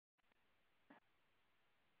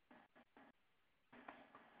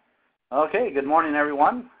Okay, good morning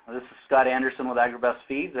everyone. This is Scott Anderson with Agri-Best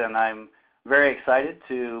Feeds, and I'm very excited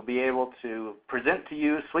to be able to present to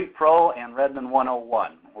you SweetPro and Redmond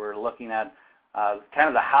 101. We're looking at kind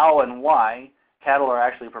of the how and why cattle are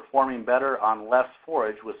actually performing better on less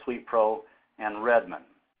forage with SweetPro and Redmond.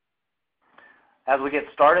 As we get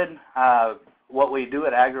started, what we do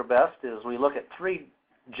at Agri-Best is we look at three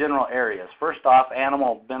general areas. First off,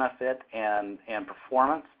 animal benefit and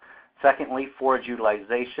performance. Secondly, forage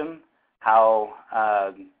utilization, how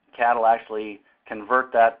cattle actually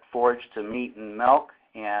convert that forage to meat and milk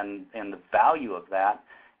and the value of that.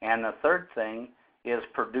 And the third thing is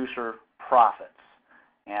producer profits.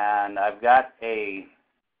 And I've got we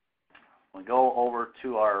go over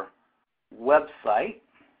to our website.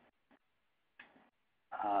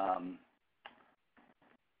 Let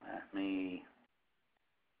me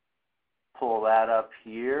pull that up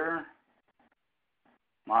here.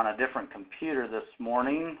 I'm on a different computer this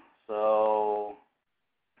morning, so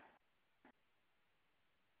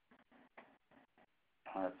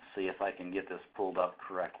let's see if I can get this pulled up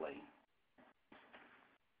correctly.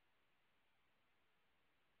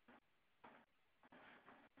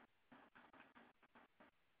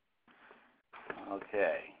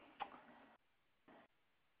 Okay.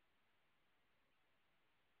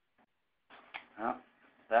 Well,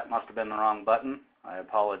 that must have been the wrong button. I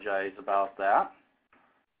apologize about that.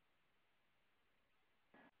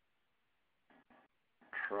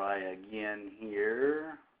 Try again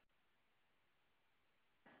here.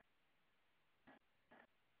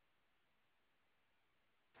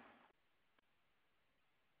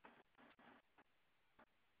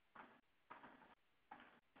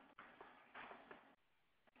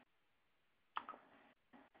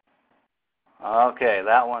 Okay,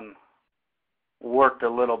 that one worked a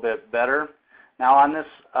little bit better. Now on this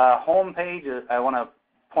home page, I want to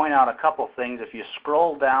point out a couple things. If you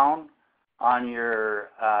scroll down on your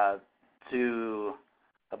to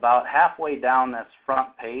about halfway down this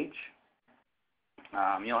front page,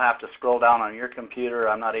 you'll have to scroll down on your computer.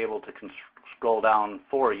 I'm not able to scroll down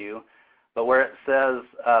for you, but where it says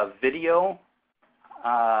video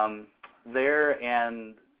there,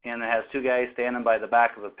 and it has two guys standing by the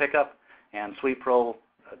back of a pickup and SweetPro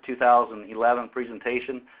 2011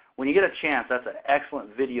 presentation. When you get a chance, that's an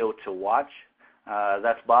excellent video to watch.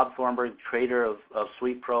 That's Bob Thornburg, creator of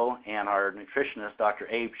SweetPro, and our nutritionist, Dr.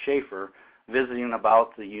 Abe Schaefer, visiting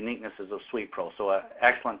about the uniquenesses of SweetPro. So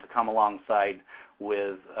excellent to come alongside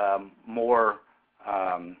with more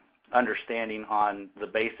understanding on the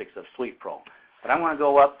basics of SweetPro. But I'm going to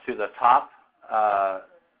go up to the top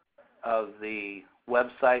of the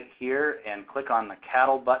website here and click on the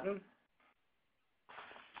cattle button.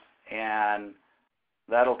 And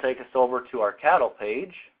that'll take us over to our cattle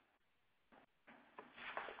page.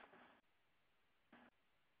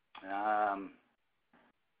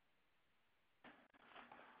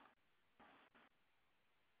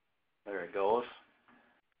 There it goes.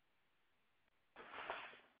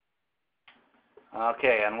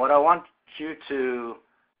 Okay, and what I want you to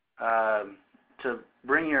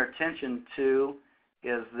bring your attention to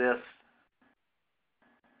is this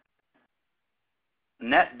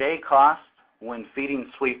net day cost when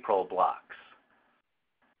feeding SweetPro blocks.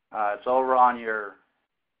 It's over on your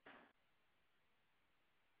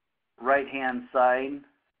right-hand side.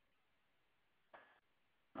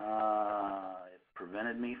 It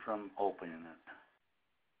prevented me from opening it.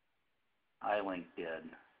 iLink did.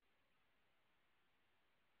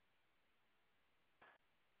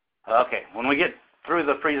 Okay, when we get through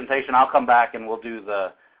the presentation, I'll come back and we'll do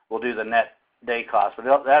the net day cost.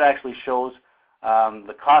 But that actually shows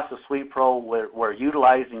the cost of SweetPro where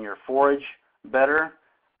utilizing your forage better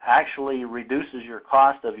actually reduces your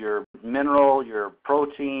cost of your mineral, your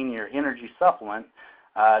protein, your energy supplement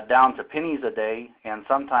down to pennies a day, and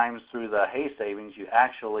sometimes through the hay savings you're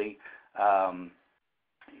actually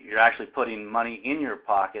putting money in your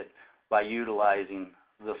pocket by utilizing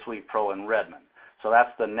the SweetPro and Redmond. So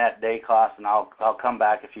that's the net day cost, and I'll come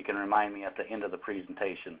back if you can remind me at the end of the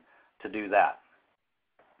presentation to do that.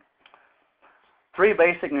 Three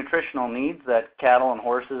basic nutritional needs that cattle and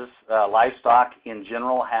horses, livestock in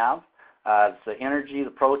general have. It's the energy,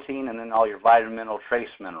 the protein, and then all your vitamin, mineral, trace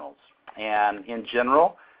minerals. And in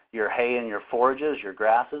general, your hay and your forages, your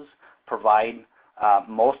grasses, provide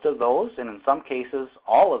most of those, and in some cases,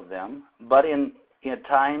 all of them. But in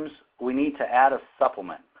times, we need to add a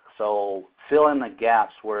supplement. So fill in the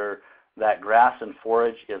gaps where that grass and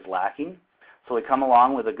forage is lacking. So we come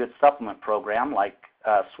along with a good supplement program like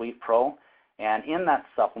SweetPro. And in that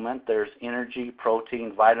supplement, there's energy,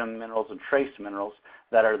 protein, vitamin, minerals, and trace minerals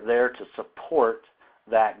that are there to support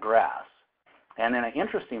that grass. And then an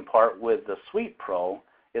interesting part with the SweetPro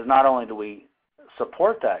is not only do we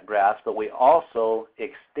support that grass, but we also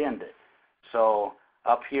extend it. So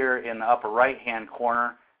up here in the upper right-hand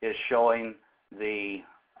corner is showing the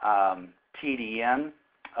TDN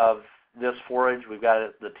of this forage. We've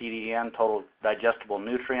got the TDN, total digestible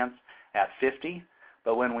nutrients, at 50.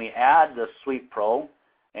 But when we add the SweetPro,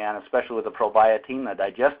 and especially with the probiotin, the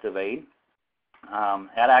digestive aid,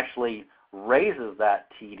 that actually raises that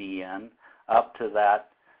TDN up to that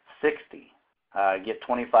 60. Get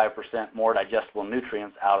 25% more digestible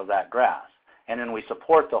nutrients out of that grass. And then we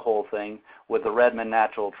support the whole thing with the Redmond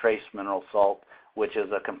Natural Trace Mineral Salt, which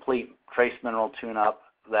is a complete trace mineral tune-up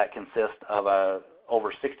that consists of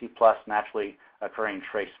over 60 plus naturally occurring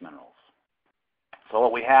trace minerals. So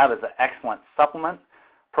what we have is an excellent supplement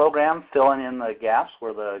program filling in the gaps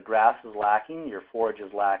where the grass is lacking, your forage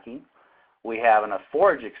is lacking. We have a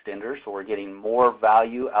forage extender, so we're getting more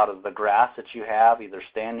value out of the grass that you have, either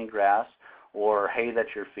standing grass or hay that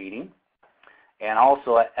you're feeding. And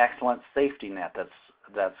also an excellent safety net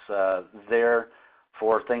that's there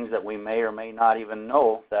for things that we may or may not even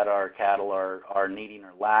know that our cattle are needing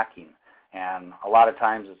or lacking. And a lot of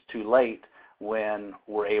times it's too late when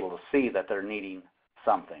we're able to see that they're needing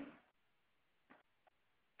something.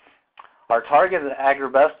 Our target at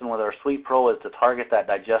Agri-Best and with our SweetPro is to target that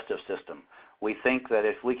digestive system. We think that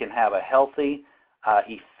if we can have a healthy,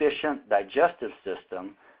 efficient digestive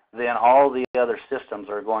system, then all the other systems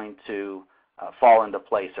are going to fall into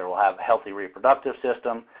place. There will have a healthy reproductive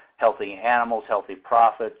system, healthy animals, healthy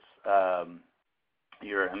profits,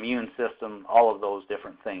 your immune system, all of those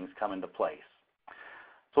different things come into place.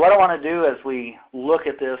 So what I want to do as we look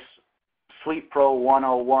at this SweetPro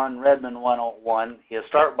 101, Redmond 101, is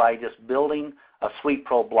start by just building a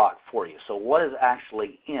SweetPro block for you. So what is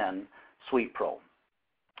actually in SweetPro?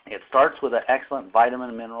 It starts with an excellent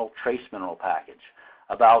vitamin, mineral, trace mineral package.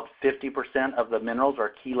 About 50% of the minerals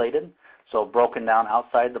are chelated, so broken down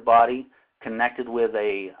outside the body, connected with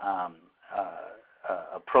a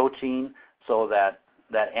protein so that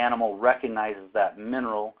that animal recognizes that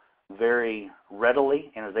mineral very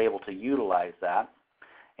readily and is able to utilize that.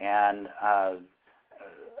 And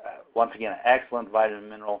once again, an excellent vitamin,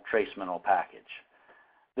 mineral, trace mineral package.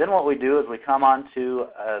 Then what we do is we come on to,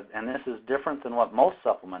 and this is different than what most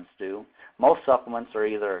supplements do. Most supplements are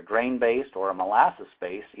either a grain-based or a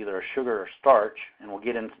molasses-based, either a sugar or starch, and we'll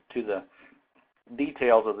get into the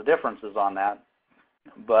details of the differences on that.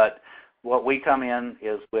 But what we come in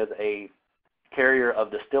is with a carrier of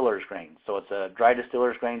distiller's grains. So it's a dry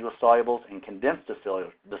distiller's grains with solubles and condensed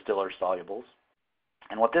distiller's solubles.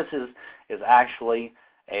 And what this is actually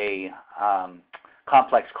a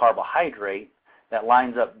complex carbohydrate that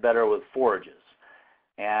lines up better with forages.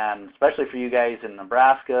 And especially for you guys in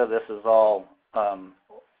Nebraska, this is all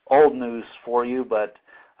old news for you, but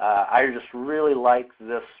I just really like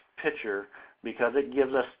this picture because it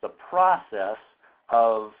gives us the process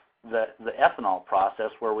of the ethanol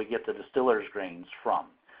process where we get the distiller's grains from.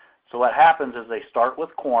 So what happens is they start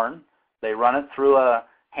with corn, they run it through a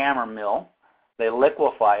hammer mill, they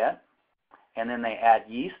liquefy it, and then they add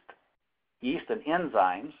yeast and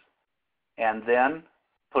enzymes, and then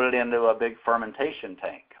put it into a big fermentation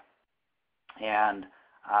tank. And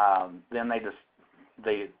then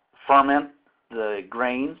they ferment the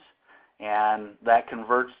grains, and that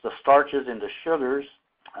converts the starches into sugars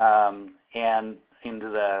and into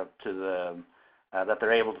that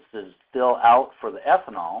they're able to distill out for the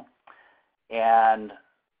ethanol. And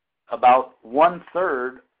about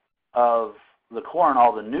 1/3 of the corn,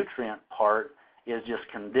 all the nutrient part, is just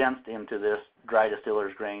condensed into this dry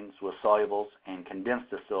distiller's grains with solubles and condensed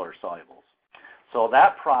distiller solubles. So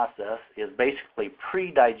that process is basically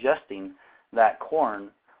pre-digesting that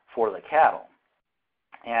corn for the cattle.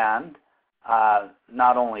 And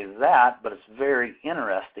not only that, but it's very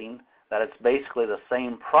interesting that it's basically the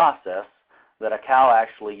same process that a cow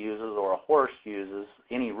actually uses or a horse uses,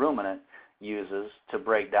 any ruminant uses to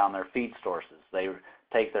break down their feed sources. They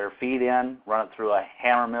take their feed in, run it through a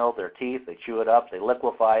hammer mill with their teeth, they chew it up, they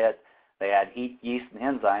liquefy it, they add yeast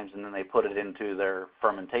and enzymes, and then they put it into their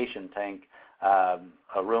fermentation tank, a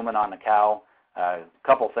rumen on the cow. A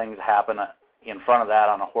couple things happen in front of that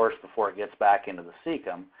on a horse before it gets back into the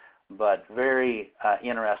cecum, but very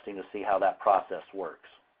interesting to see how that process works.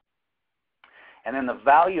 And then the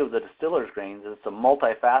value of the distiller's grains is it's a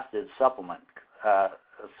multifaceted supplement.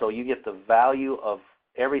 So you get the value of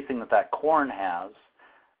everything that corn has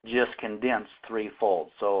just condensed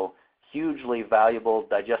threefold. So hugely valuable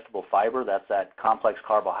digestible fiber, that's that complex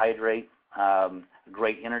carbohydrate,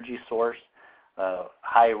 great energy source,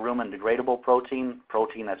 high rumen degradable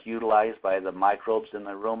protein that's utilized by the microbes in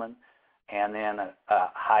the rumen, and then a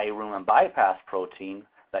high rumen bypass protein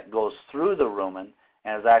that goes through the rumen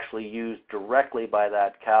and is actually used directly by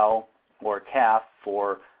that cow or calf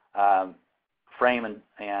for frame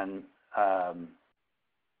and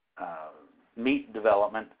meat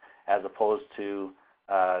development, as opposed to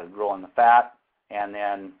growing the fat, and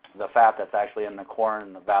then the fat that's actually in the corn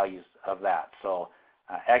and the values of that. So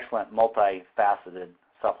excellent multifaceted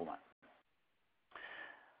supplement.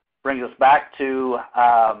 Brings us back to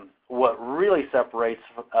what really separates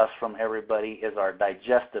us from everybody is our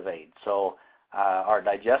digestive aid. So our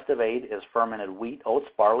digestive aid is fermented wheat, oats,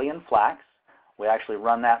 barley, and flax. We actually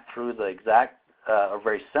run that through the exact, a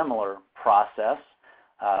very similar process.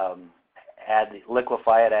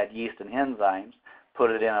 Liquefy it, add yeast and enzymes,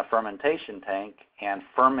 put it in a fermentation tank, and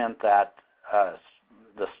ferment that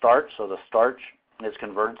the starch. So the starch is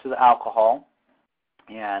converted to the alcohol,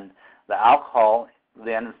 and the alcohol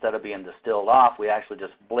then, instead of being distilled off, we actually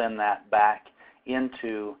just blend that back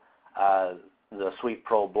into the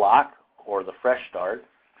SweetPro block or the fresh start.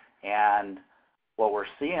 And what we're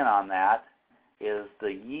seeing on that is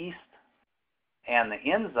the yeast and the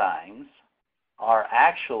enzymes are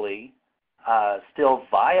actually still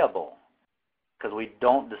viable, because we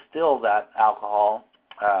don't distill that alcohol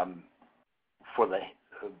for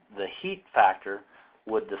the heat factor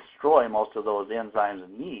would destroy most of those enzymes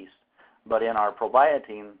and yeast. But in our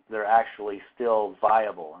probiotin, they're actually still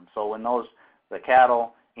viable. And so when the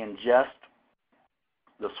cattle ingest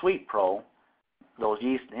the SweetPro, those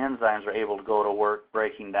yeast and enzymes are able to go to work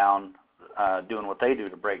breaking down, doing what they do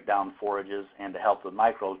to break down forages and to help the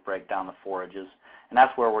microbes break down the forages. And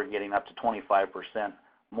that's where we're getting up to 25%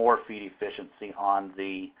 more feed efficiency on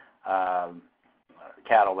the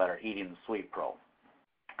cattle that are eating the SweetPro.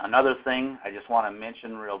 Another thing I just want to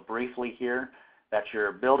mention real briefly here, that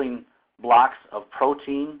your building blocks of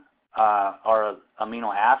protein are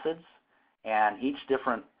amino acids, and each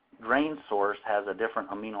different grain source has a different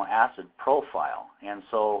amino acid profile. And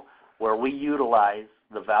so where we utilize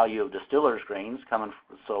the value of distillers grains, coming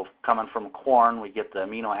from corn, we get the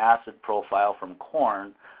amino acid profile from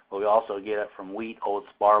corn, but we also get it from wheat, oats,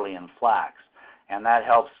 barley, and flax. And that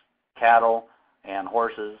helps cattle and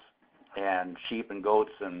horses and sheep and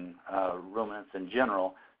goats and ruminants in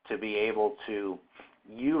general to be able to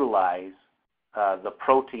utilize the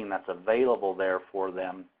protein that's available there for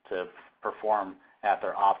them to perform at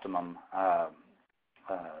their optimum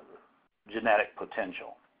genetic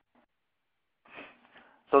potential.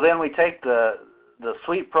 So then we take the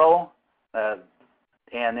SweetPro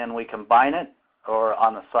and then we combine it, or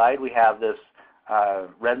on the side we have this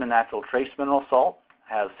Redmond Natural Trace Mineral Salt.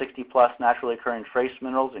 Has 60 plus naturally occurring trace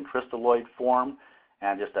minerals in crystalloid form,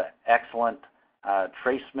 and just an excellent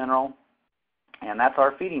trace mineral. And that's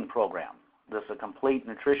our feeding program. This is a complete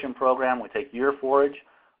nutrition program. We take your forage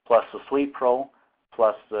plus the SweetPro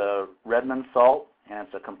plus the Redmond salt, and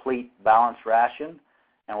it's a complete balanced ration.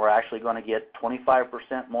 And we're actually going to get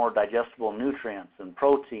 25% more digestible nutrients and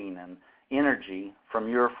protein and energy from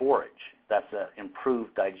your forage. That's an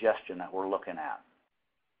improved digestion that we're looking at.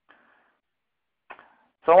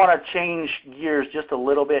 So I want to change gears just a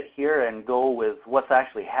little bit here and go with what's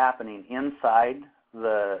actually happening inside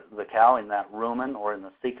the cow in that rumen or in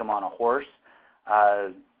the cecum on a horse,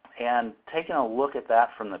 and taking a look at that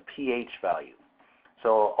from the pH value.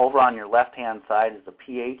 So over on your left-hand side is the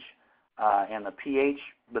pH, and the pH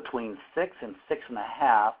between 6 and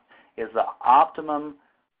 6.5 is the optimum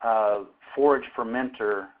forage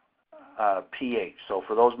fermenter pH. So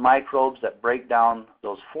for those microbes that break down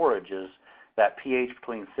those forages, that pH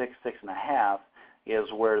between 6 and 6.5 is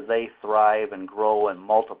where they thrive and grow and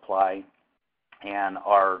multiply and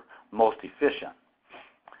are most efficient.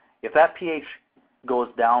 If that pH goes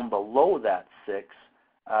down below that 6,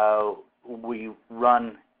 we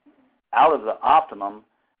run out of the optimum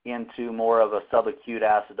into more of a subacute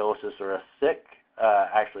acidosis or a sick,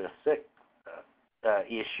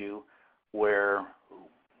 issue where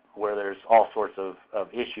there's all sorts of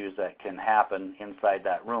issues that can happen inside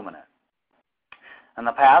that ruminant. In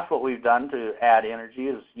the past, what we've done to add energy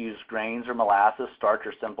is use grains or molasses, starch,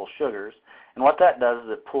 or simple sugars. And what that does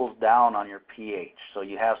is it pulls down on your pH, so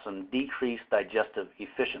you have some decreased digestive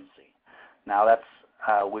efficiency. Now that's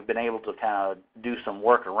we've been able to kind of do some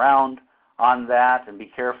work around on that and be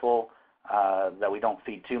careful that we don't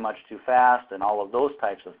feed too much too fast and all of those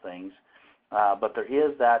types of things. But there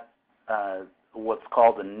is that what's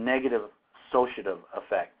called the negative associative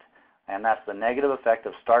effect. And that's the negative effect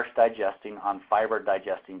of starch digesting on fiber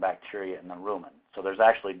digesting bacteria in the rumen. So there's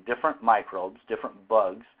actually different microbes, different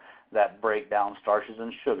bugs that break down starches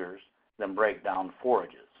and sugars than break down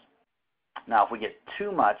forages. Now if we get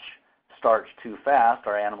too much starch too fast,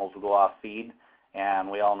 our animals will go off feed, and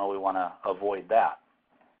we all know we want to avoid that.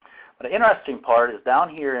 But the interesting part is down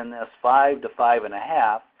here in this 5 to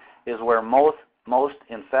 5.5 is where most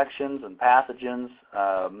infections and pathogens,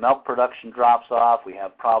 milk production drops off. We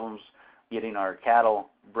have problems getting our cattle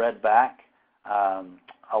bred back.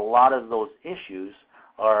 A lot of those issues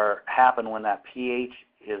happen when that pH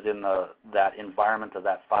is in that environment of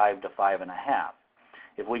that 5 to 5.5.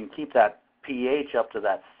 If we can keep that pH up to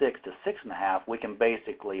that 6 to 6.5, we can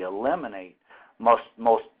basically eliminate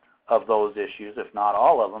most of those issues, if not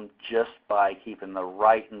all of them, just by keeping the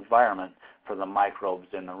right environment for the microbes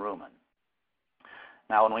in the rumen.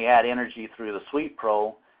 Now, when we add energy through the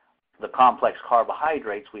SweetPro, the complex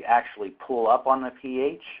carbohydrates, we actually pull up on the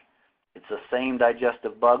pH. It's the same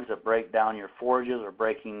digestive bugs that break down your forages are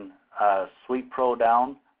breaking SweetPro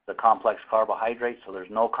down, the complex carbohydrates, so there's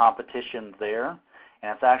no competition there.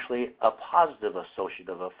 And it's actually a positive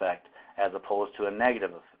associative effect as opposed to a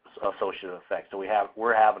negative associative effect. So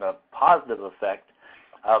we're having a positive effect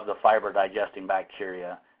of the fiber digesting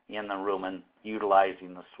bacteria in the rumen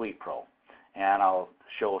utilizing the SweetPro. And I'll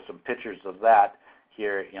show some pictures of that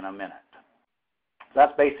here in a minute. So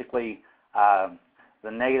that's basically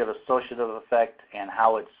the negative associative effect and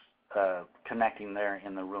how it's connecting there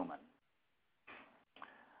in the rumen.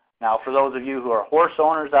 Now, for those of you who are horse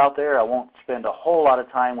owners out there, I won't spend a whole lot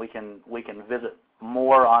of time. We can visit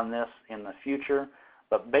more on this in the future.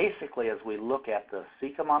 But basically, as we look at the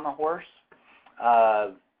cecum on the horse,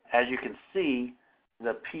 as you can see,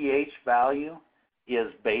 the pH value is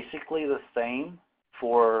basically the same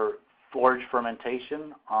for forage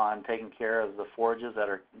fermentation on taking care of the forages that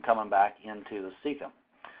are coming back into the cecum.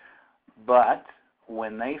 But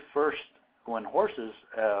when horses,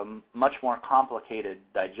 much more complicated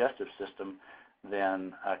digestive system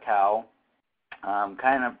than a cow,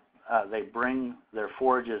 they bring their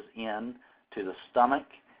forages in to the stomach,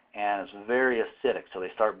 and it's very acidic. So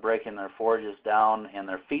they start breaking their forages down and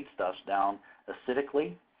their feedstuffs down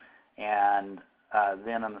acidically, and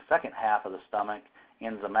then in the second half of the stomach,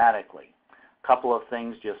 enzymatically. A couple of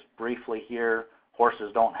things just briefly here.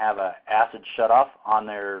 Horses don't have an acid shutoff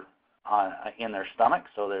in their stomach,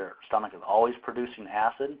 so their stomach is always producing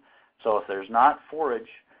acid. So if there's not forage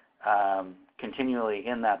continually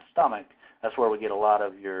in that stomach, that's where we get a lot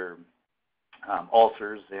of your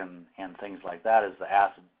ulcers and things like that, is the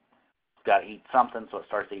acid got to eat something, so it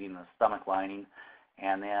starts eating the stomach lining.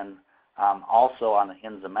 And then also on the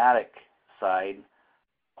enzymatic side,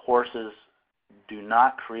 horses do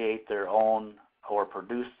not create their own or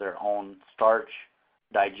produce their own starch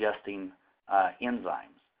digesting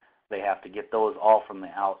enzymes. They have to get those all from the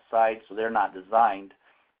outside, so they're not designed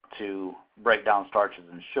to break down starches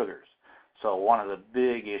and sugars. So one of the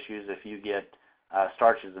big issues, if you get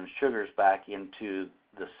starches and sugars back into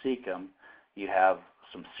the cecum, you have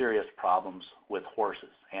some serious problems with horses.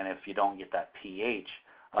 And if you don't get that pH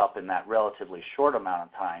up in that relatively short amount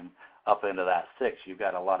of time, up into that 6, you've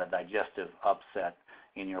got a lot of digestive upset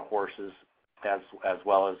in your horses, as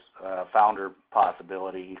well as founder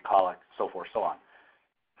possibility, colic, so forth, so on.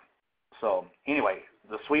 So anyway,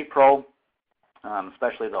 the SweetPro,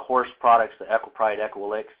 especially the horse products, the EquiPride,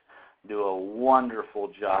 EquiLix, do a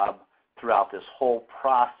wonderful job throughout this whole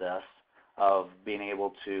process of being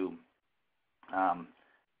able to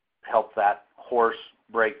help that horse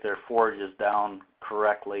break their forages down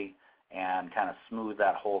correctly and kind of smooth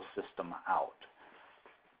that whole system out.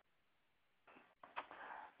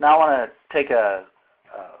 Now I want to take a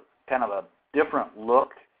kind of a different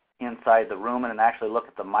look inside the rumen and actually look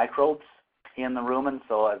at the microbes in the rumen.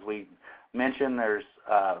 So as we mentioned, there's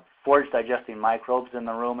forage digesting microbes in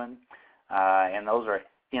the rumen, and those are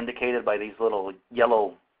indicated by these little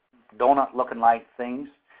yellow donut looking like things.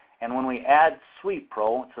 And when we add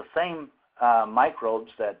SweetPro, it's the same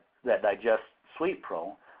microbes that digest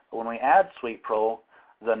SweetPro, but when we add SweetPro,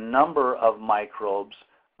 the number of microbes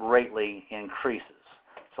greatly increases.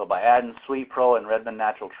 So by adding SweetPro and Redmond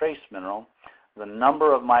Natural Trace Mineral, the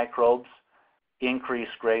number of microbes increase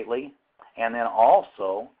greatly, and then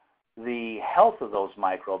also the health of those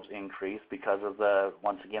microbes increase because of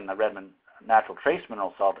once again, the Redmond Natural Trace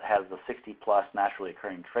Mineral salt has the 60+ naturally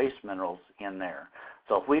occurring trace minerals in there.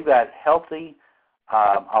 So if we've got healthy,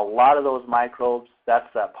 a lot of those microbes, that's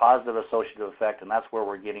that positive associative effect, and that's where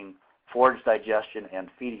we're getting forage digestion and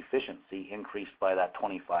feed efficiency increased by that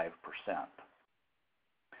 25%.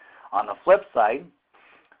 On the flip side,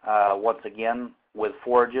 once again, with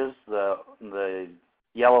forages, the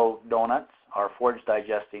yellow donuts are forage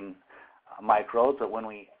digesting microbes, but when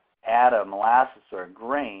we add a molasses or a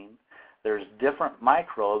grain, there's different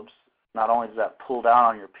microbes. Not only does that pull down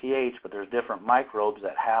on your pH, but there's different microbes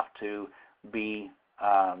that have to be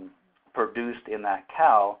produced in that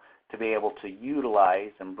cow to be able to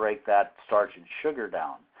utilize and break that starch and sugar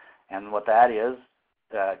down. And what that is,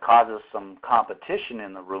 causes some competition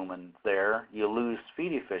in the rumen there. You lose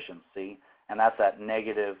feed efficiency, and that's that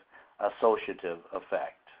negative associative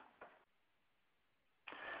effect.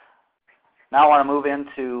 Now I want to move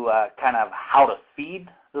into kind of how to feed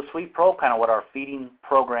the SweetPro, kind of what our feeding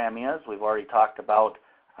program is. We've already talked about,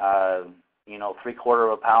 you know,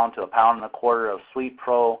 3/4 pound to 1.25 pounds of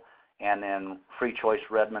SweetPro, and then Free Choice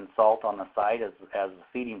Redmond salt on the side as a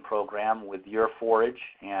feeding program with your forage,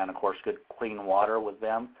 and of course good clean water with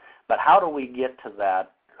them. But how do we get to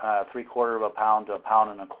that 3/4 pound to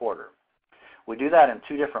 1.25 pounds? We do that in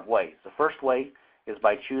two different ways. The first way is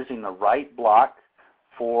by choosing the right block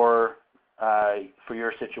for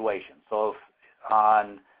your situation. So if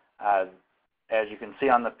as you can see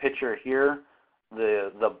on the picture here,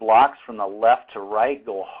 the blocks from the left to right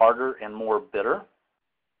go harder and more bitter,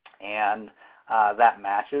 and that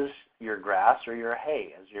matches your grass or your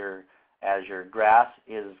hay. As your grass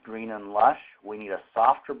is green and lush, we need a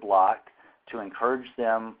softer block to encourage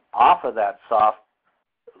them off of that soft,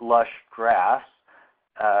 lush grass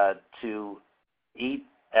to eat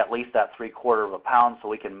at least that 3/4 pound, so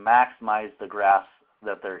we can maximize the grass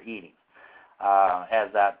that they're eating.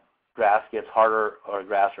 As that grass gets harder, or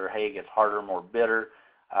grass or hay gets harder, more bitter,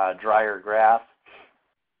 drier grass,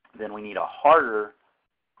 then we need a harder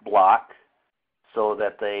block so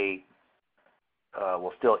that they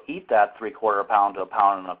will still eat that 3/4 pound to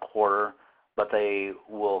 1.25 pounds, but they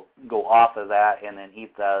will go off of that and then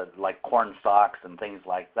eat the, like corn stalks and things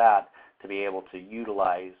like that, to be able to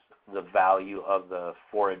utilize the value of the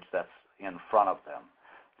forage that's in front of them.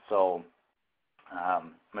 So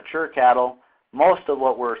mature cattle, most of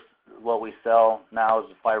what we sell now is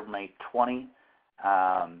Fibermate 20,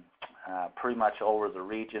 pretty much over the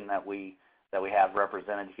region that we have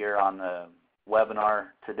represented here on the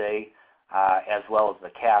webinar today, as well as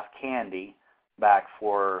the calf candy back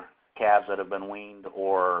for calves that have been weaned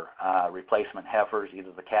or replacement heifers,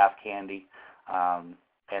 either the calf candy,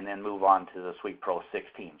 and then move on to the SweetPro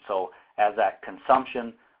 16. So as that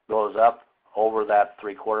consumption goes up over that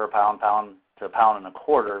 3/4 pound to 1.25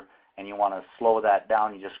 pounds, and you want to slow that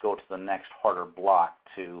down, you just go to the next harder block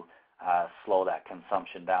to slow that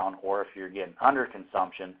consumption down. Or if you're getting under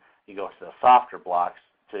consumption, you go to the softer blocks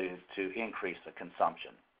to increase the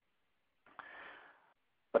consumption.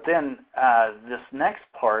 But then this next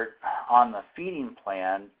part on the feeding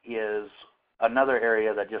plan is another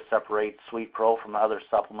area that just separates SweetPro from other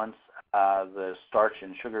supplements, the starch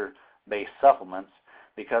and sugar-based supplements,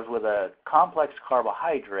 because with a complex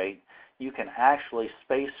carbohydrate, you can actually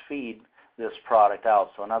space feed this product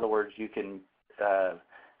out. So in other words, you can,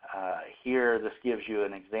 here this gives you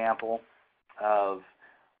an example of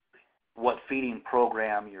what feeding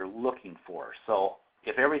program you're looking for. So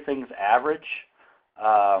if everything's average,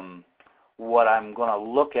 what I'm going to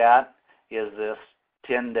look at is this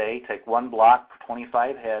 10-day, take one block for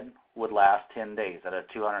 25 head, would last 10 days at a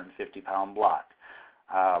 250-pound block.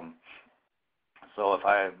 So if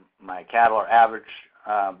my cattle are average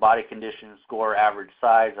body condition score, average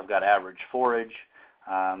size, I've got average forage,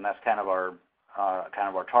 that's kind of our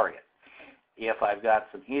target. If I've got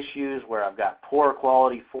some issues where I've got poor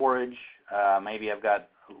quality forage, maybe I've got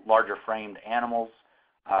larger framed animals,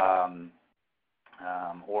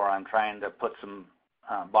 or I'm trying to put some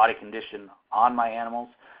body condition on my animals,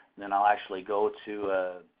 then I'll actually go to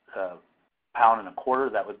a 1.25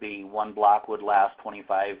 pounds. That would be one block would last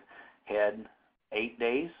 25 head, 8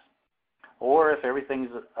 days. Or if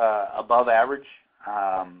everything's above average,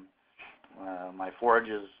 my forage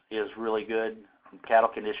is really good, cattle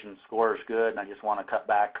condition score is good, and I just want to cut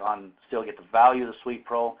back on, still get the value of the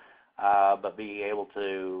SweetPro, but be able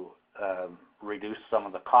to reduce some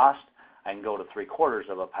of the cost, I can go to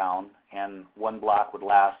 3/4 pound, and one block would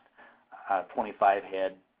last 25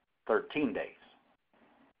 head, 13 days.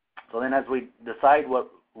 So then as we decide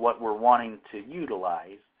what we're wanting to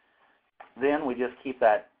utilize, then we just keep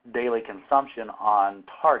that daily consumption on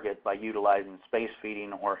target by utilizing space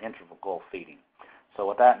feeding or interval feeding. So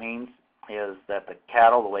what that means is that the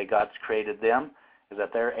cattle, the way God's created them, is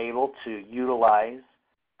that they're able to utilize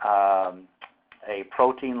a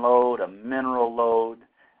protein load, a mineral load,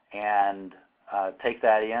 and take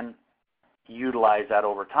that in, utilize that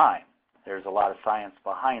over time. There's a lot of science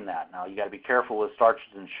behind that. Now you got to be careful with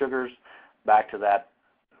starches and sugars, back to that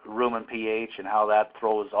rumen pH and how that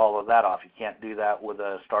throws all of that off. You can't do that with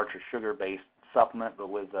a starch or sugar-based supplement, but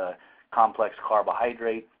with a complex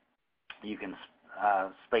carbohydrate, you can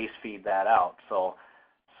space feed that out. So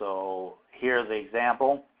here's the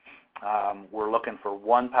example. we're looking for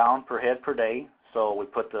 1 pound per head per day. So we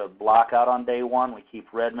put the block out on day 1. We keep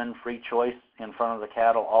Redmond free choice in front of the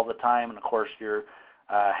cattle all the time. And of course, your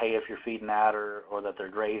hay, if you're feeding that or that they're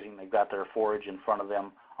grazing, they've got their forage in front of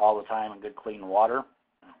them all the time and good clean water.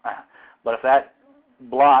 But if that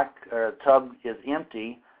block or tub is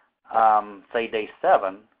empty, say day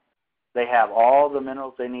 7, they have all the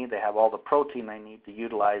minerals they need. They have all the protein they need to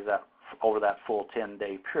utilize that over that full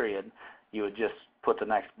 10-day period. You would just put the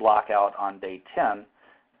next block out on day 10,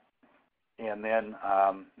 and then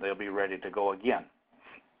they'll be ready to go again.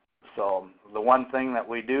 So the one thing that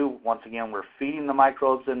we do, once again, we're feeding the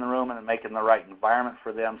microbes in the room and making the right environment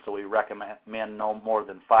for them, so we recommend no more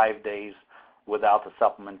than 5 days without the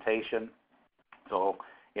supplementation. So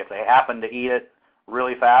if they happen to eat it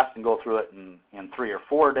really fast and go through it in 3 or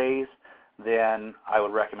 4 days, then I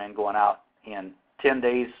would recommend going out in 10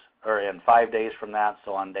 days or in 5 days from that,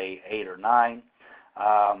 so on day 8 or 9.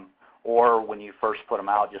 Or when you first put them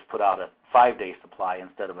out, just put out a 5-day supply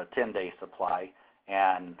instead of a 10-day supply,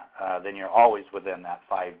 and then you're always within that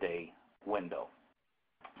 5-day window.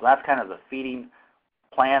 So that's kind of the feeding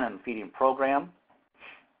plan and feeding program.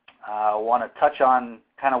 I want to touch on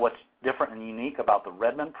kind of what's different and unique about the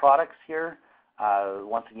Redmond products here.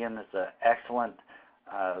 Once again, it's an excellent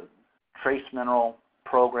trace mineral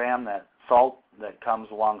program, that salt that comes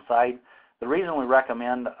alongside. The reason we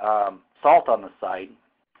recommend salt on the side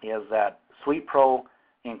is that SweetPro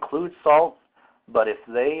includes salt, but if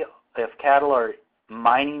cattle are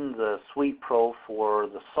mining the SweetPro for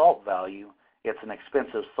the salt value, it's an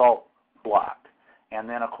expensive salt block. And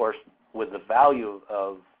then, of course, with the value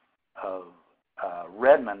of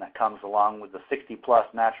Redmond that comes along with the 60-plus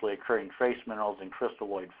naturally occurring trace minerals in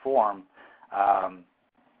crystalloid form,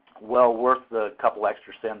 well worth the couple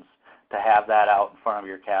extra cents to have that out in front of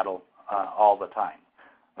your cattle all the time.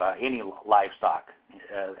 Any livestock,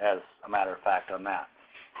 as a matter of fact, on that.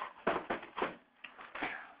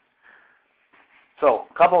 So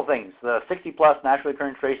a couple of things. The 60-plus naturally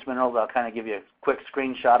occurring trace minerals, I'll kind of give you a quick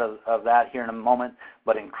screenshot of that here in a moment.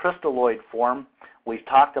 But in crystalloid form, we've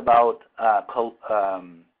talked about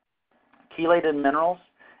chelated minerals.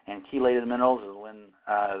 And chelated minerals is when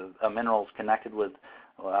a mineral is connected with,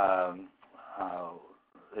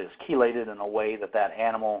 is chelated in a way that that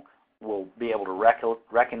animal will be able to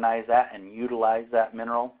recognize that and utilize that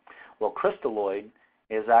mineral. Well, crystalloid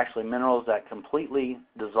is actually minerals that completely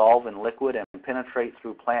dissolve in liquid and penetrate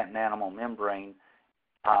through plant and animal membrane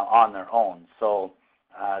on their own. So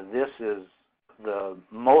this is the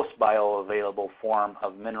most bioavailable form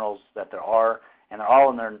of minerals that there are, and they're all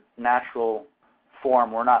in their natural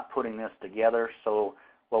form. We're not putting this together, so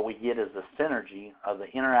what we get is the synergy of the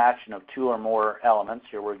interaction of 2 or more elements.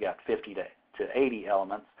 Here we've got 50 to 80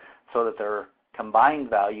 elements, so that their combined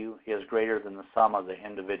value is greater than the sum of the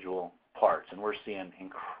individual parts. And we're seeing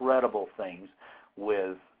incredible things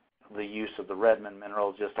with the use of the Redmond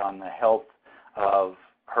minerals just on the health of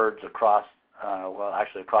herds across,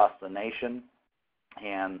 across the nation,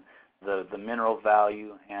 and the mineral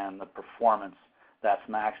value and the performance that's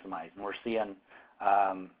maximized. And we're seeing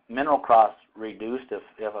mineral cross reduced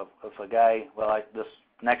if a guy, this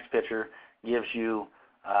next picture gives you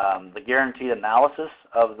the guaranteed analysis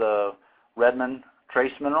of the Redmond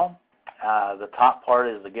trace mineral. The top part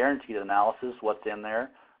is the guaranteed analysis, what's in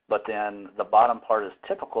there, but then the bottom part is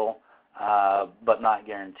typical, but not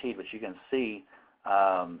guaranteed. But you can see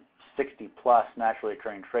 60-plus naturally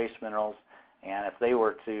occurring trace minerals, and if they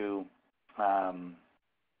were to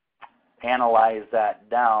analyze that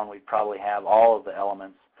down, we'd probably have all of the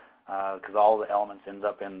elements, because all of the elements end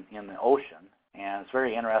up in the ocean. And it's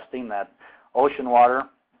very interesting that ocean water,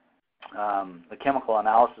 the chemical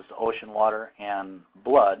analysis of ocean water and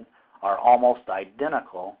blood are almost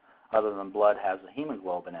identical, other than blood has a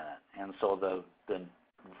hemoglobin in it. And so the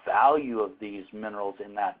value of these minerals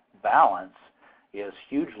in that balance is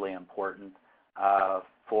hugely important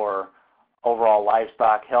for overall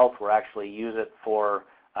livestock health. We actually use it for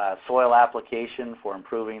soil application, for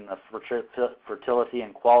improving the fertility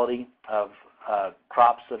and quality of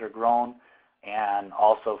crops that are grown, and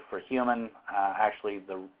also for human. Actually,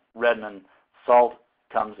 the Redmond salt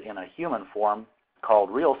comes in a human form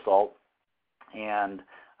called real salt, and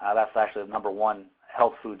that's actually the #1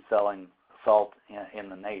 health food selling salt in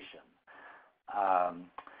the nation.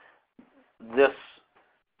 This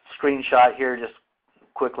screenshot here just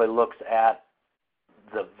quickly looks at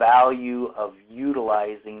the value of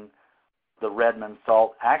utilizing the Redmond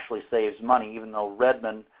salt. Actually saves money, even though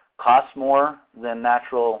Redmond costs more than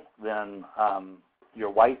your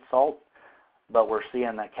white salt, but we're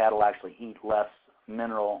seeing that cattle actually eat less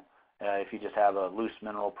mineral if you just have a loose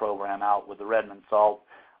mineral program out with the Redmond salt.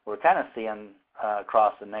 we're kind of seeing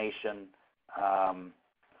across the nation kind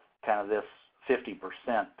of this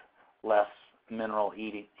 50% less mineral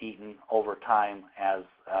eaten over time as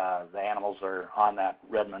the animals are on that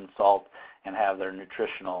Redmond salt and have their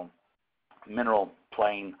nutritional mineral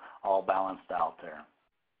plane all balanced out there.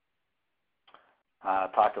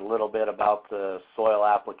 Talked a little bit about the soil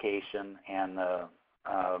application and the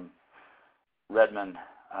Redmond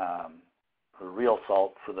real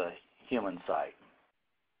salt for the human side.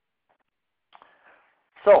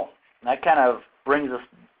 So that kind of brings us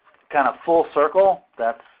kind of full circle.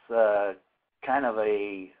 That's kind of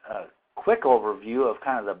a quick overview of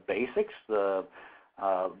kind of the basics of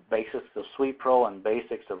SweetPro and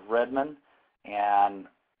basics of Redmond and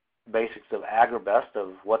basics of Agri-Best of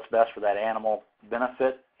what's best for that animal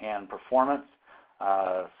benefit and performance.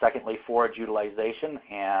 Secondly, forage utilization,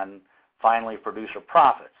 and finally, producer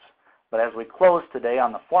profits. But as we close today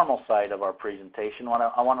on the formal side of our presentation, what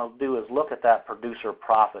I want to do is look at that producer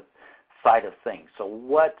profit side of things. So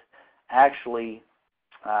what actually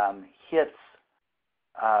hits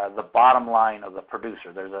the bottom line of the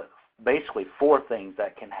producer? There's basically four things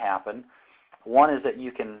that can happen. One is that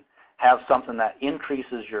you can have something that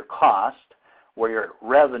increases your cost, where your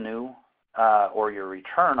revenue or your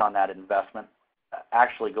return on that investment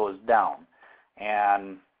actually goes down.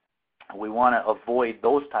 And we want to avoid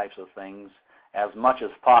those types of things as much as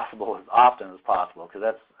possible, as often as possible,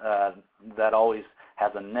 because that always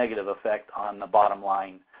has a negative effect on the bottom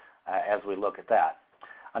line as we look at that.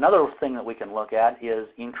 Another thing that we can look at is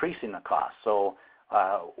increasing the cost. So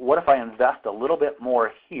what if I invest a little bit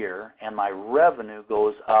more here and my revenue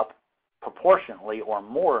goes up proportionately or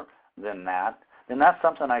more than that? Then that's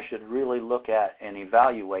something I should really look at and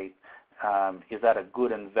evaluate. Is that a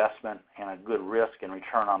good investment and a good risk and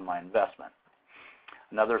return on my investment?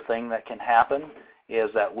 Another thing that can happen is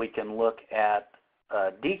that we can look at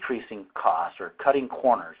decreasing costs or cutting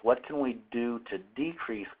corners. What can we do to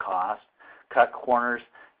decrease costs, cut corners?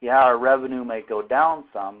 Yeah, our revenue may go down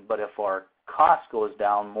some, but if our cost goes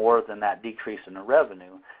down more than that decrease in the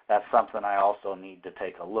revenue, that's something I also need to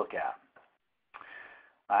take a look at.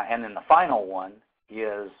 And then the final one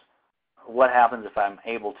is, what happens if I'm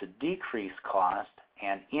able to decrease cost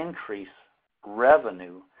and increase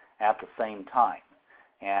revenue at the same time?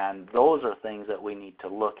 And those are things that we need to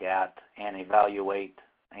look at and evaluate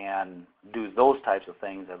and do those types of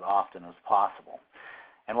things as often as possible.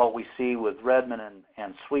 And what we see with Redmond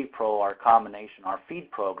and SweetPro, our combination, our feed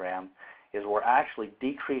program, is we're actually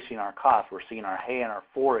decreasing our costs. We're seeing our hay and our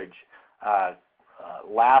forage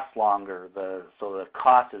last longer, so the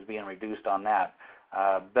cost is being reduced on that.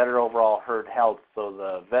 Better overall herd health, so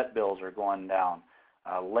the vet bills are going down.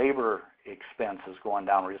 Labor expense is going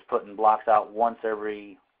down. We're just putting blocks out once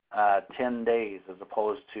every 10 days as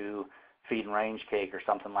opposed to feed and range cake or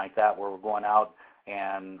something like that, where we're going out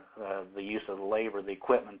and the use of the labor, the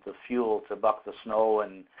equipment, the fuel to buck the snow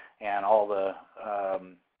and all the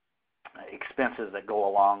expenses that go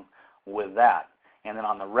along with that. And then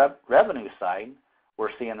on the revenue side,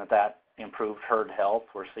 we're seeing that improved herd health.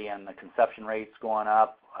 We're seeing the conception rates going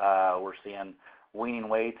up. We're seeing weaning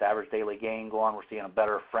weights, average daily gain going. We're seeing a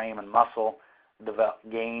better frame and muscle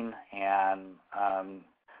gain, and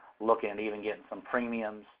looking at even getting some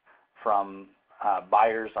premiums from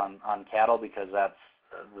buyers on cattle, because that's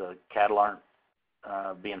the cattle aren't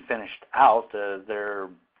being finished out. They're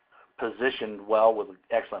positioned well with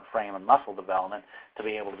excellent frame and muscle development to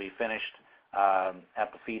be able to be finished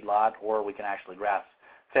at the feedlot, or we can actually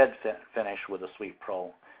grass-fed finish with a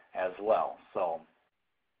SweetPro as well. So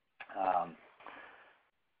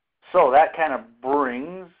that kind of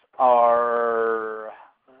brings our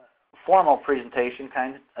formal presentation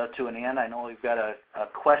kind of to an end. I know we've got a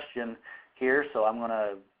question here, so I'm going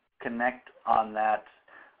to connect on that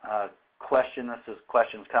question. This is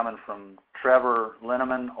questions coming from Trevor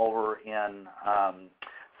Linneman over in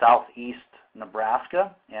southeast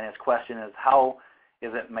Nebraska, and his question is, how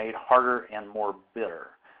is it made harder and more bitter?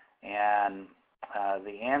 And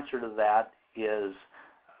the answer to that is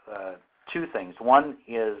two things. One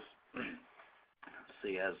is, let's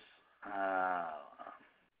see,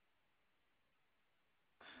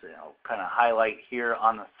 I'll kind of highlight here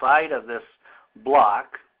on the side of this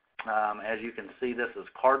block. As you can see, this is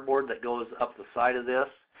cardboard that goes up the side of this,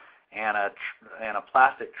 and a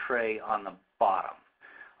plastic tray on the bottom.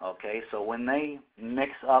 Okay, so when they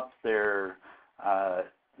mix up their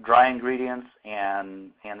dry ingredients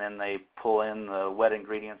and then they pull in the wet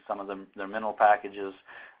ingredients, some of their mineral packages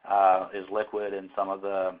is liquid, and some of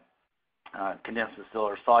the condensed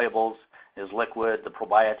distiller solubles is liquid, the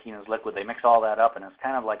probiotin is liquid. They mix all that up, and it's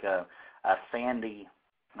kind of like a sandy,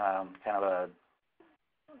 kind of a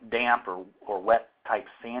damp or wet type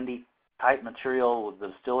sandy type material with the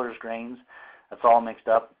distiller's grains. That's all mixed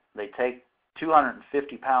up. They take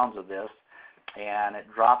 250 pounds of this, and it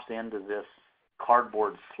drops into this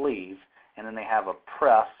cardboard sleeve, and then they have a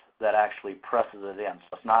press that actually presses it in.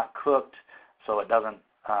 So it's not cooked, so it doesn't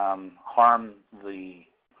harm the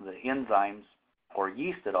enzymes or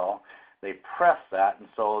yeast at all. They press that, and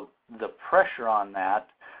so the pressure on that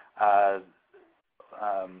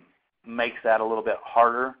makes that a little bit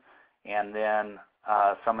harder, and then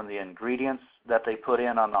some of the ingredients that they put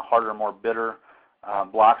in on the harder, more bitter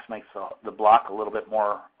blocks makes the block a little bit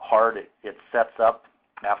more hard. It sets up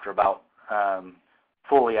after about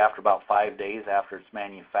fully after about 5 days after it's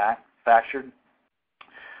manufactured.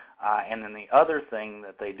 And then the other thing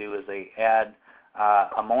that they do is they add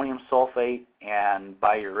ammonium sulfate and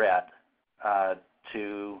biuret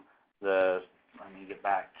to the, let me get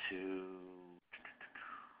back to,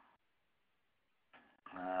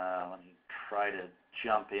 let me try to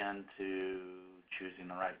jump into choosing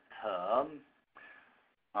the right tub.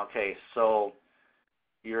 Okay, so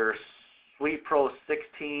your SweetPro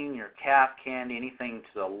 16, your calf candy, anything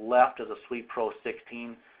to the left of the SweetPro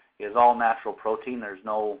 16 is all natural protein. There's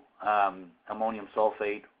no ammonium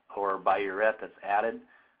sulfate or biuret that's added.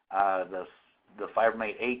 The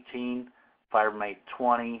Fibermate 18, Fibermate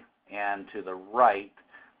 20, and to the right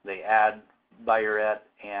they add biuret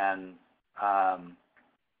and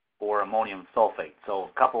or ammonium sulfate. So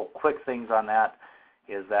a couple quick things on that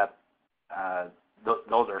is that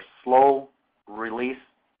those are slow release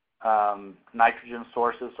nitrogen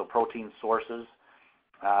sources, so protein sources.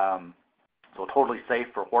 So totally safe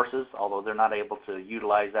for horses, although they're not able to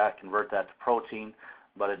utilize that, convert that to protein,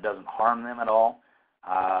 but it doesn't harm them at all.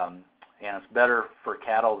 And it's better for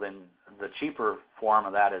cattle than the cheaper form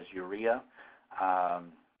of that is urea.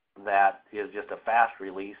 That is just a fast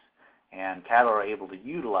release, and cattle are able to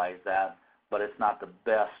utilize that, but it's not the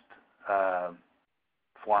best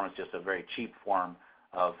form. It's just a very cheap form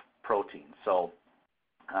of protein. So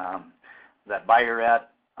that biuret,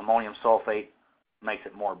 ammonium sulfate makes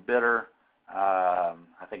it more bitter. I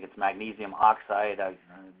think it's magnesium oxide.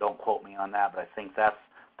 Don't quote me on that, but I think that's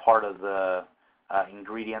part of the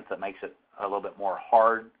ingredient that makes it a little bit more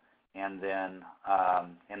hard, and then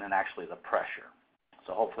actually the pressure.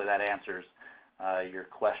 So hopefully that answers your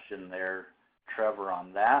question there, Trevor,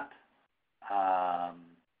 on that.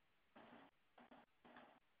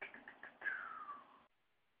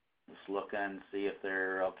 Just look and see if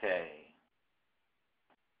they're okay.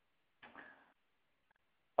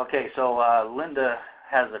 Okay, so Linda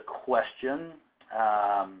has a question.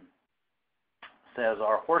 Says,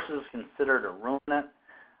 are horses considered a ruminant?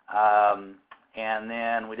 And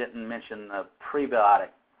then we didn't mention the prebiotic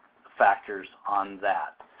factors on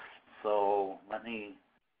that. So let me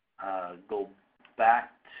go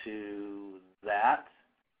back to that.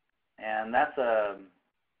 And that's a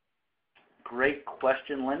great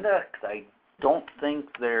question, Linda, because I don't think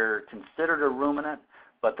they're considered a ruminant,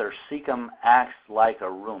 but their cecum acts like a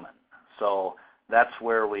rumen. So that's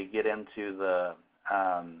where we get into the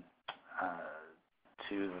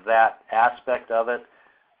to that aspect of it,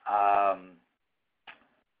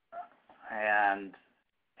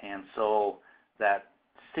 and so that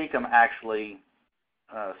cecum actually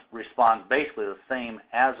responds basically the same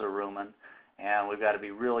as a rumen, and we've got to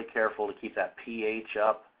be really careful to keep that pH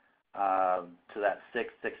up to that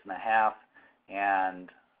 6.5, and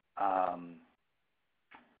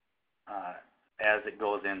as it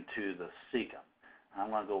goes into the cecum. I'm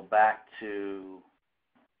going to go back to,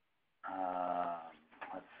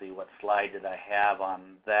 let's see, what slide did I have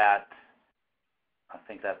on that? I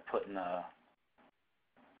think that's putting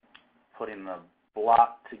the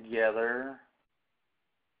block together.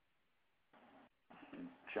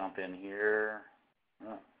 Jump in here.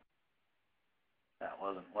 Oh, that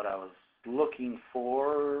wasn't what I was looking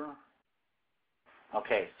for.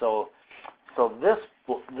 Okay, so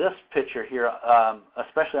this picture here,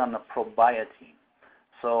 especially on the probiotin.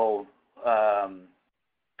 So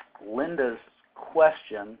Linda's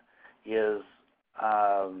question is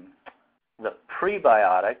the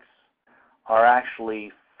prebiotics are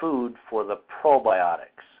actually food for the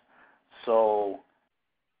probiotics. So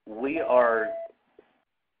we're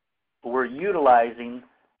utilizing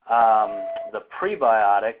the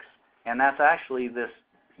prebiotics, and that's actually this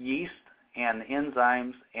yeast and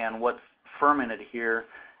enzymes, and what's fermented here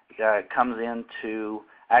comes into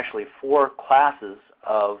actually 4 classes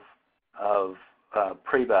of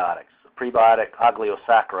prebiotics. Prebiotic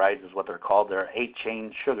oligosaccharides is what they're called. They're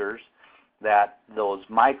 8-chain sugars that those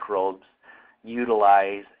microbes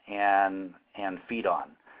utilize and feed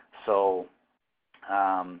on. So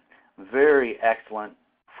very excellent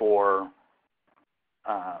for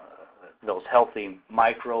those healthy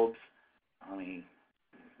microbes. Let me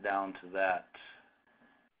down to that.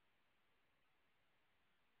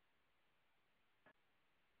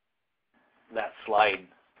 That slide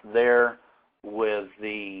there with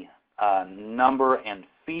the number and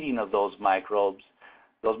feeding of those microbes.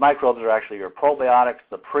 Those microbes are actually your probiotics.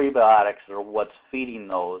 The prebiotics are what's feeding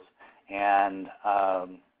those, and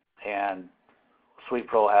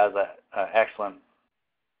SweetPro has an excellent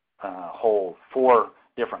whole 4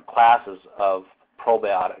 different classes of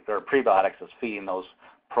probiotics or prebiotics that's feeding those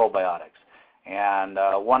probiotics. And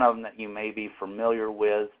one of them that you may be familiar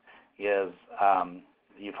with is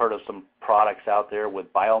you've heard of some products out there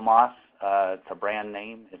with Biomoss. It's a brand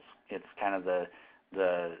name. It's kind of the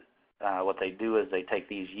what they do is they take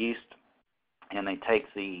these yeast and they take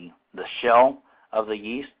the shell of the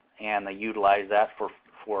yeast and they utilize that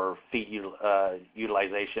for feed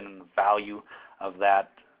utilization, and the value of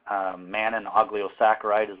that mannan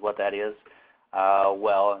oligosaccharide is what that is.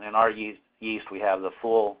 Well, in our yeast we have the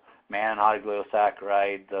full mannan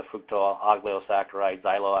oligosaccharide, the fructose oligosaccharide,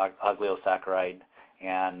 xylo oligosaccharide,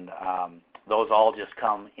 and those all just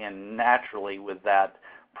come in naturally with that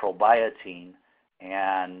probiotin,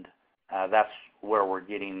 and that's where we're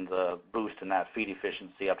getting the boost in that feed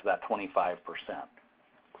efficiency up to that 25%.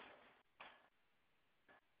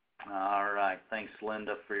 All right, thanks,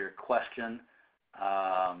 Linda, for your question.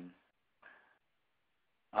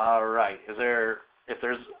 All right, if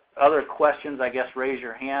there's other questions, I guess raise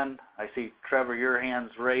your hand. I see, Trevor, your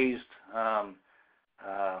hand's raised.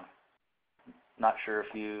 Not sure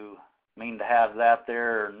if you mean to have that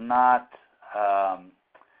there or not.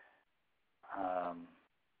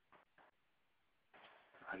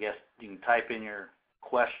 I guess you can type in your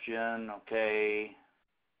question. Okay.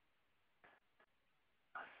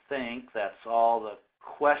 I think that's all the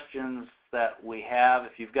questions that we have.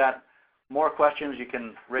 If you've got more questions, you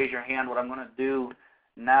can raise your hand. What I'm going to do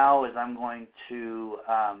now is I'm going to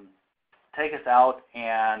take us out,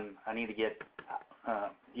 and I need to get,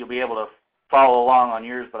 you'll be able to follow along on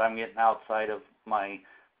yours, but I'm getting outside of my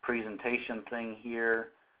presentation thing here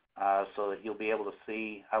so that you'll be able to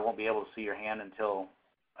see. I won't be able to see your hand until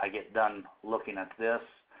I get done looking at this.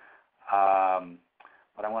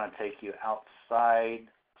 But I want to take you outside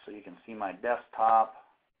so you can see my desktop.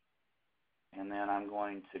 And then I'm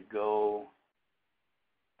going to go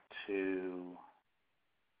to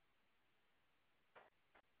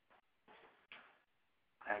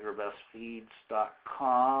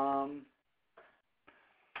agribestfeeds.com.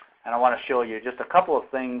 And I want to show you just a couple of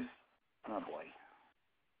things. Oh boy.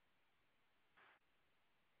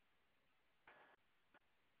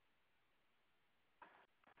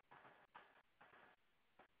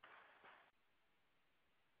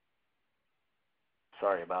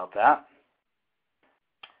 Sorry about that.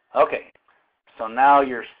 Okay, so now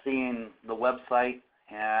you're seeing the website,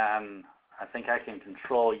 and I think I can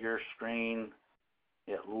control your screen.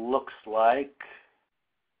 It looks like,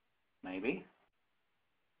 maybe.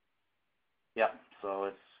 Yep, so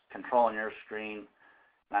it's controlling your screen.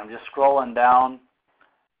 And I'm just scrolling down,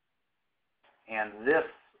 and this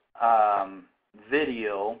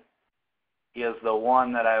video is the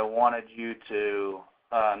one that I wanted you to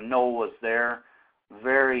know was there.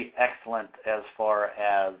 Very excellent as far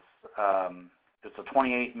as it's a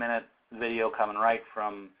 28-minute video coming right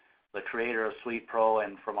from the creator of SweetPro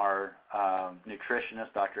and from our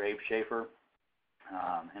nutritionist, Dr. Abe Schaefer.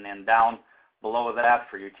 And then down below that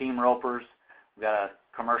for your team ropers, we've got a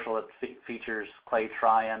commercial that features Clay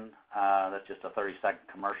Tryon. That's just a 30-second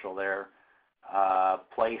commercial there.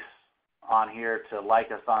 Place on here to like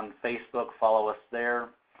us on Facebook, follow us there.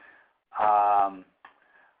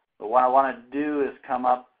 But what I want to do is come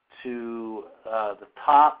up to the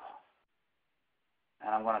top,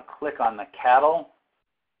 and I'm going to click on the cattle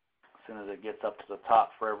as soon as it gets up to the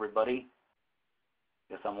top for everybody.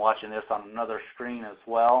 Guess I'm watching this on another screen as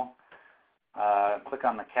well. Click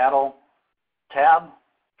on the cattle tab,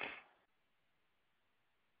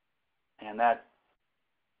 and that,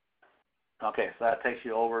 okay, so that takes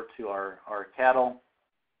you over to our cattle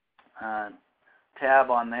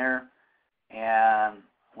tab on there, and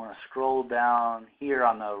I want to scroll down here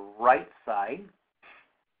on the right side.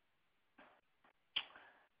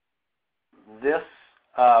 This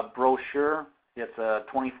brochure, it's a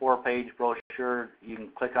 24-page brochure. You can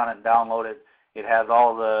click on it and download it. It has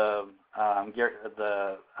all the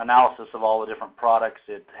analysis of all the different products.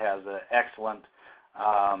 It has an excellent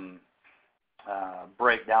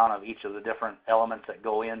breakdown of each of the different elements that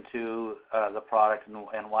go into the product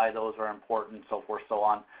and why those are important, so forth, so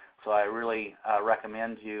on. So I really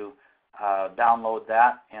recommend you download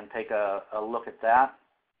that and take a look at that.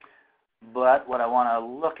 But what I want to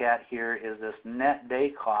look at here is this net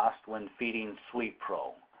day cost when feeding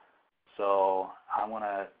SweetPro. So I'm going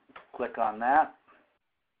to click on that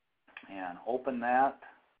and open that.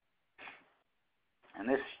 And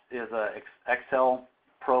this is an Excel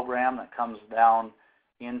program that comes down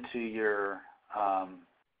into your,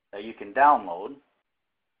 that you can download.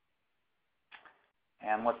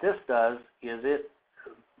 And what this does is it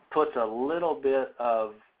puts a little bit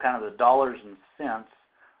of kind of the dollars and cents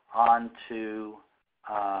onto,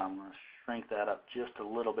 I'm going to shrink that up just a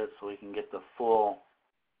little bit so we can get the full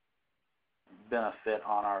benefit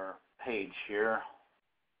on our page here.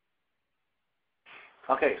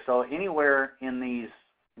 Okay, so anywhere in these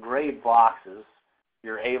gray boxes,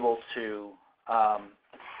 you're able to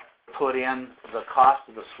put in the cost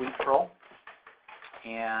of the SweetPro.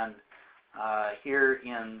 And here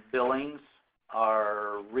in billings,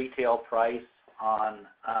 our retail price on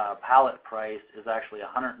pallet price is actually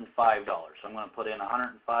 $105. So I'm going to put in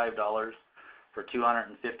 $105 for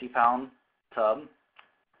 250-pound tub.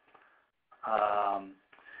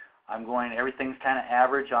 Everything's kind of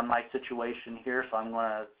average on my situation here, so I'm going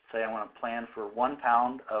to say I want to plan for 1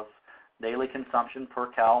 pound of daily consumption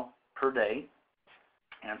per cow per day.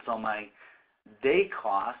 And so my day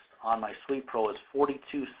cost on my SweetPro is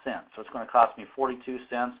 42 cents. So it's going to cost me 42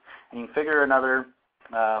 cents. And you can figure another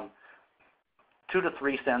 2 to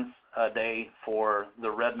 3 cents a day for the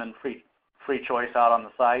Redmond free choice out on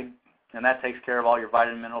the side. And that takes care of all your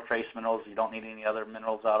vitamin, mineral, trace minerals. You don't need any other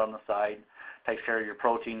minerals out on the side. Takes care of your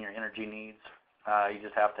protein, your energy needs. You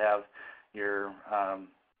just have to have your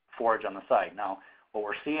forage on the side. Now, what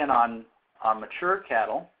we're seeing on mature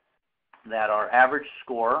cattle that are average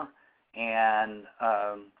score and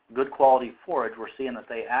good quality forage, we're seeing that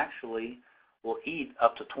they actually will eat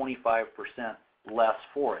up to 25% less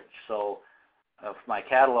forage. So if my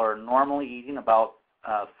cattle are normally eating about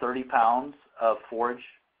 30 pounds of forage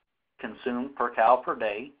consumed per cow per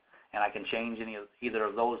day, and I can change either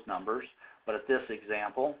of those numbers, but at this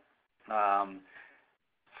example,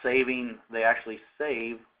 they actually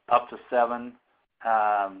save up to 7.5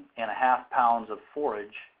 pounds of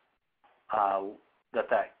forage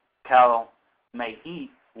that cow may eat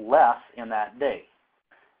less in that day.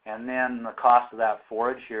 And then the cost of that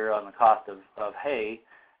forage here on the cost of hay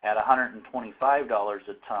at $125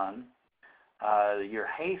 a ton, your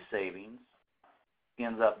hay savings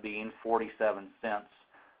ends up being 47 cents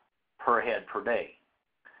per head per day.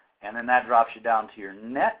 And then that drops you down to your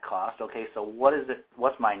net cost. Okay, so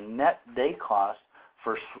what's my net day cost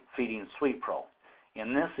for feeding SweetPro?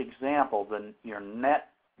 In this example, your net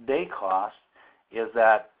day cost is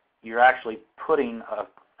that you're actually putting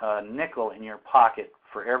a nickel in your pocket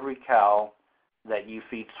for every cow that you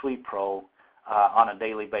feed SweetPro on a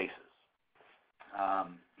daily basis.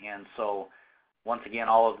 And so, once again,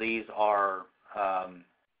 all of these are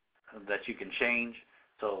that you can change.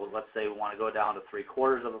 So let's say we want to go down to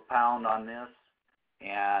 3/4 of a pound on this,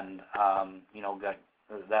 and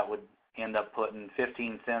that would end up putting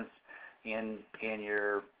 15 cents in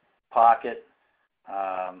your pocket.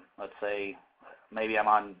 Let's say maybe I'm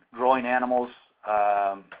on growing animals.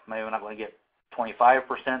 Maybe I'm not going to get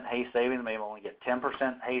 25% hay savings. Maybe I'm only get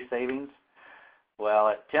 10% hay savings. Well,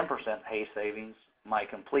 at 10% hay savings, my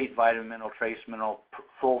complete vitamin, mineral, trace mineral,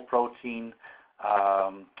 full protein,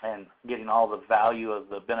 and getting all the value of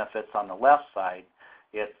the benefits on the left side,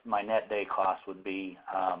 my net day cost would be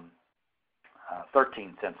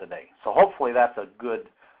 13 cents a day. So hopefully that's a good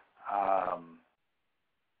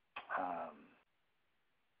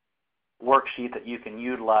worksheet that you can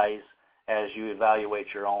utilize as you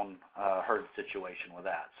evaluate your own herd situation with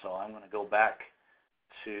that. So I'm going to go back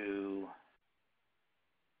to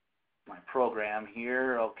my program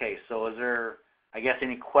here. Okay, so is there, I guess,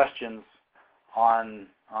 any questions on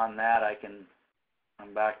that?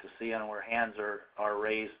 I'm back to seeing where hands are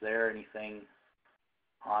raised there. Anything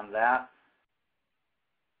on that?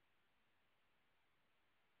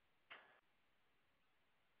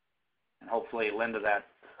 And hopefully, Linda, that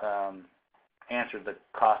answered the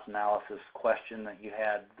cost analysis question that you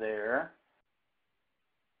had there.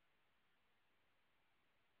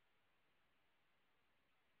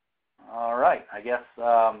 All right, I guess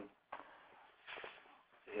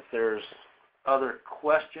if there's other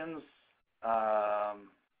questions,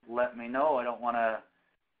 let me know. I don't want to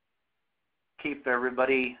keep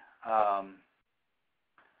everybody, want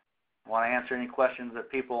to answer any questions that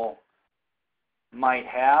people might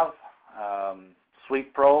have.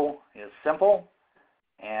 SweetPro is simple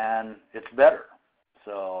and it's better.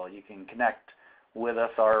 So you can connect with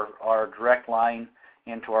us. Our direct line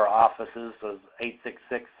into our offices is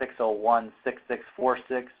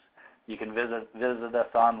 866-601-6646. You can visit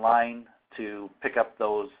us online to pick up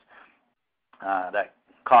those that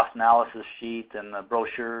cost analysis sheet and the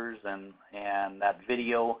brochures and that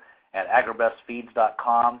video at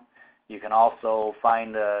agribestfeeds.com. You can also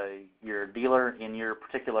find your dealer in your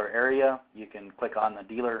particular area. You can click on the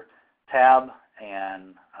dealer tab,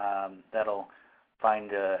 and that'll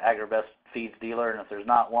find Agri-Best Feeds dealer. And if there's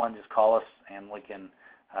not one, just call us, and we can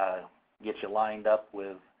get you lined up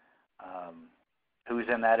with who's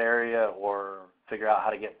in that area or figure out how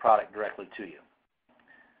to get product directly to you.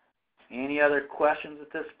 Any other questions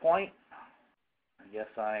at this point? I guess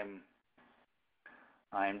I'm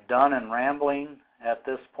done and rambling at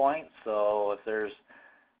this point, so if there's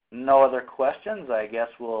no other questions, I guess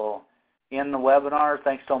we'll end the webinar.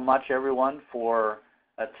 Thanks so much, everyone, for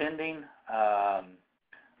attending.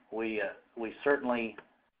 We certainly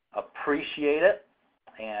appreciate it,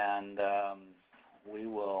 and we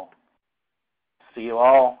will see you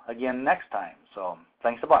all again next time. So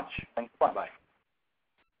thanks a bunch. Thanks a bunch. Bye.